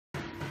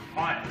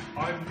Hi,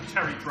 I'm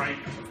Terry Drake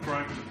of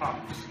Grosvenor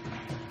Pumps.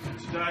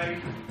 Today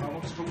I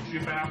want to talk to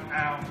you about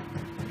our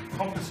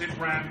composite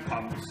ram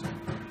pumps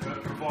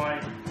that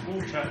provide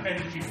water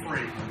energy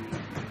free.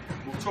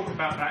 We'll talk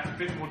about that in a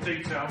bit more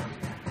detail.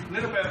 A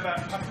little bit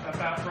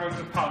about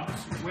Grosvenor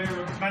Pumps. We're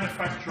a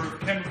manufacturer of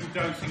chemical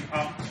dosing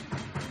pumps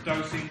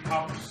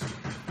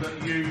that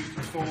are used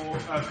for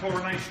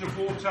chlorination of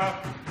water,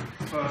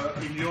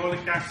 in the oil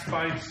and gas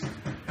space,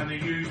 and they're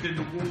used in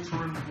the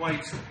water and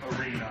waste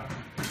arena.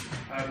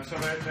 So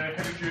they're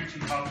heavy duty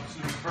pumps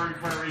and very,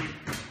 very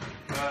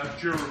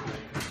durable.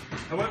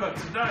 However,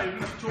 today we're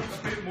going to talk a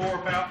bit more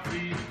about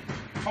the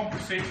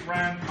composite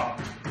ram pump.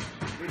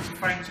 It's a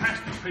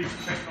fantastic piece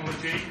of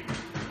technology.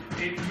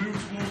 It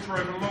moves water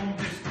over long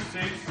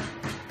distances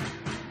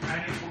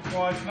and it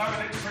requires no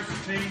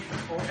electricity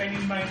or any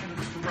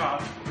maintenance to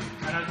run.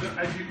 And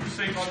as you can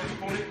see by this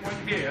bullet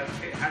point here,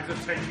 it has a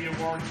 10-year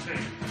warranty.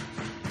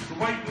 The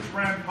way that the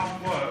ram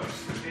pump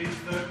works is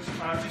that,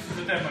 this is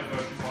a demo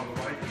version by the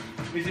way,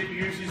 is it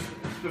uses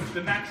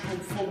the natural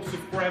force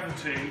of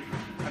gravity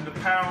and the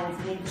power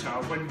of water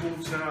when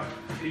water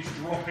is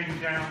dropping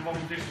down long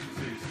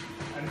distances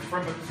and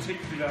from a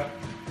particular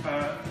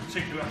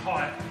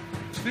height.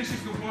 So this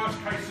is the worst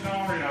case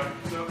scenario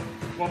that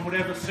one would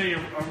ever see a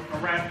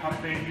ram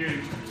pump being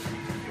used.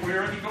 We've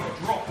only got a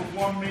drop of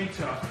 1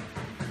 metre,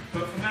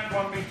 but from that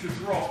 1 metre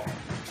drop,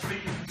 you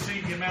can see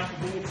the amount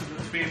of water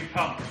that's being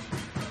pumped.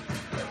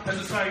 As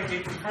I say,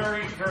 it's a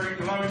very, very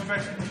low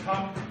investment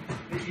pump.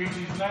 It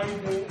uses no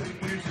water,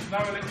 it uses no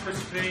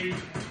electricity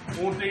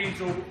or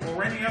diesel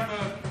or any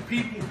other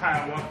people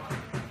power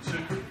to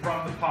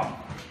run the pump.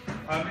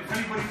 If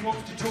anybody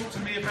wants to talk to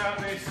me about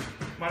this,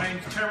 my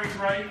name's Terry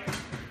Drake.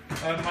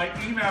 My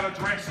email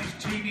address is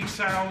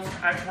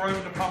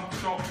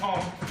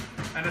tdsales@grosvenorpumps.com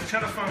and the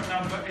telephone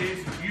number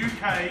is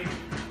UK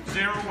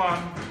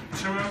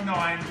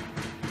 01209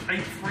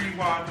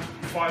 831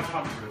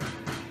 500.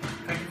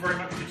 Thank you very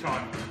much for your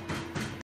time.